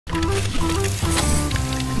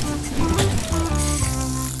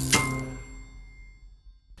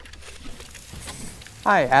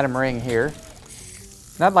Hi, Adam Ring here,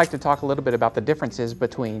 and I'd like to talk a little bit about the differences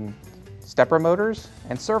between stepper motors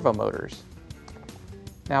and servo motors.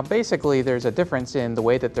 Now basically there's a difference in the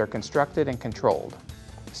way that they're constructed and controlled.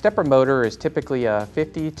 A stepper motor is typically a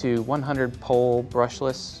 50 to 100 pole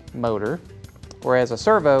brushless motor, whereas a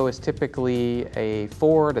servo is typically a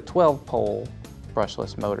 4 to 12 pole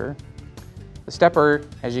brushless motor. The stepper,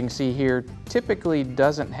 as you can see here, typically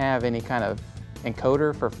doesn't have any kind of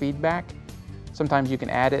encoder for feedback. Sometimes you can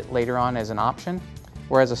add it later on as an option,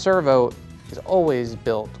 whereas a servo is always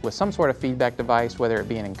built with some sort of feedback device, whether it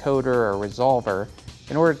be an encoder or a resolver,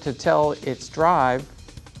 in order to tell its drive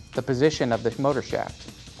the position of the motor shaft.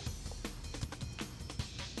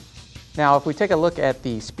 Now, if we take a look at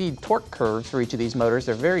the speed-torque curves for each of these motors,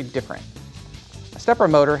 they're very different. A stepper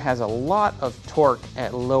motor has a lot of torque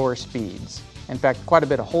at lower speeds. In fact, quite a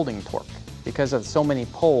bit of holding torque. Because of so many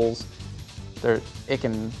poles, it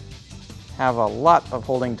can have a lot of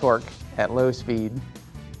holding torque at low speed.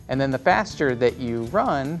 And then the faster that you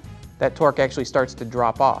run, that torque actually starts to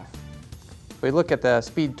drop off. If we look at the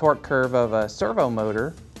speed-torque curve of a servo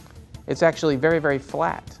motor, it's actually very, very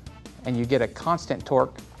flat. And you get a constant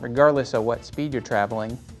torque regardless of what speed you're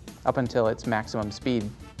traveling up until its maximum speed.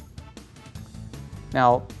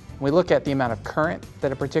 Now, when we look at the amount of current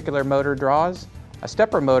that a particular motor draws, a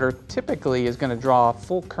stepper motor typically is going to draw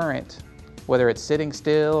full current, whether it's sitting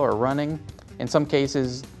still or running. In some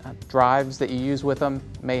cases, drives that you use with them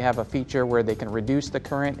may have a feature where they can reduce the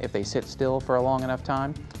current if they sit still for a long enough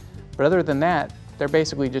time. But other than that, they're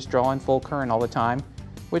basically just drawing full current all the time,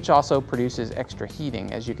 which also produces extra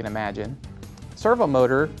heating, as you can imagine. Servo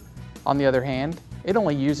motor, on the other hand, it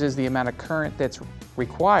only uses the amount of current that's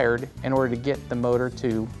required in order to get the motor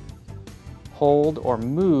to hold or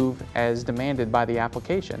move as demanded by the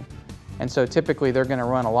application. And so typically they're going to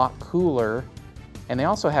run a lot cooler, and they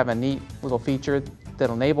also have a neat little feature that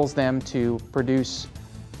enables them to produce,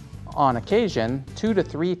 on occasion, 2 to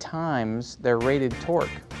 3 times their rated torque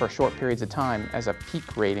for short periods of time as a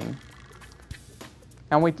peak rating.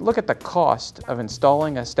 Now when we look at the cost of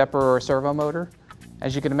installing a stepper or a servo motor,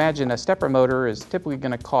 as you can imagine, a stepper motor is typically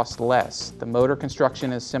going to cost less. The motor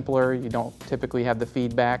construction is simpler, you don't typically have the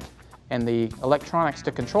feedback, and the electronics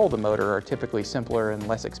to control the motor are typically simpler and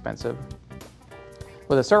less expensive.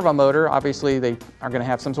 With a servo motor, obviously they are going to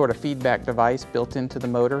have some sort of feedback device built into the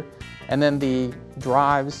motor, and then the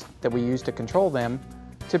drives that we use to control them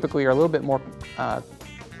typically are a little bit more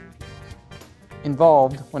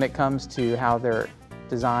involved when it comes to how they're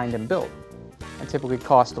designed and built, and typically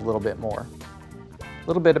cost a little bit more. A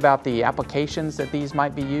little bit about the applications that these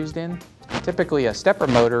might be used in. Typically a stepper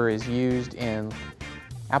motor is used in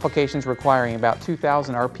applications requiring about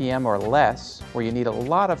 2,000 RPM or less, where you need a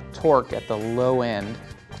lot of torque at the low end,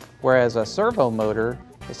 whereas a servo motor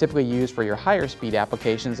is typically used for your higher speed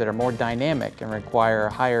applications that are more dynamic and require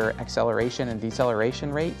higher acceleration and deceleration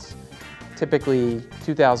rates, typically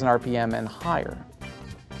 2,000 RPM and higher.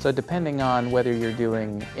 So depending on whether you're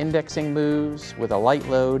doing indexing moves with a light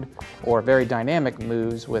load or very dynamic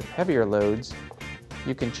moves with heavier loads,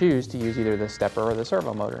 you can choose to use either the stepper or the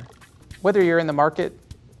servo motor. Whether you're in the market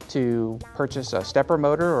to purchase a stepper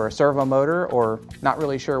motor or a servo motor, or not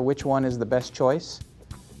really sure which one is the best choice,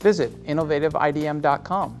 visit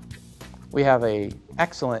Innovative-IDM.com. We have an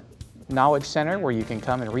excellent knowledge center where you can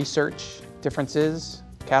come and research differences,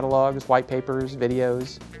 catalogs, white papers,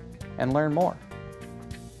 videos, and learn more.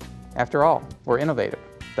 After all, we're Innovative,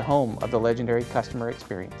 the home of the legendary customer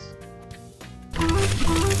experience.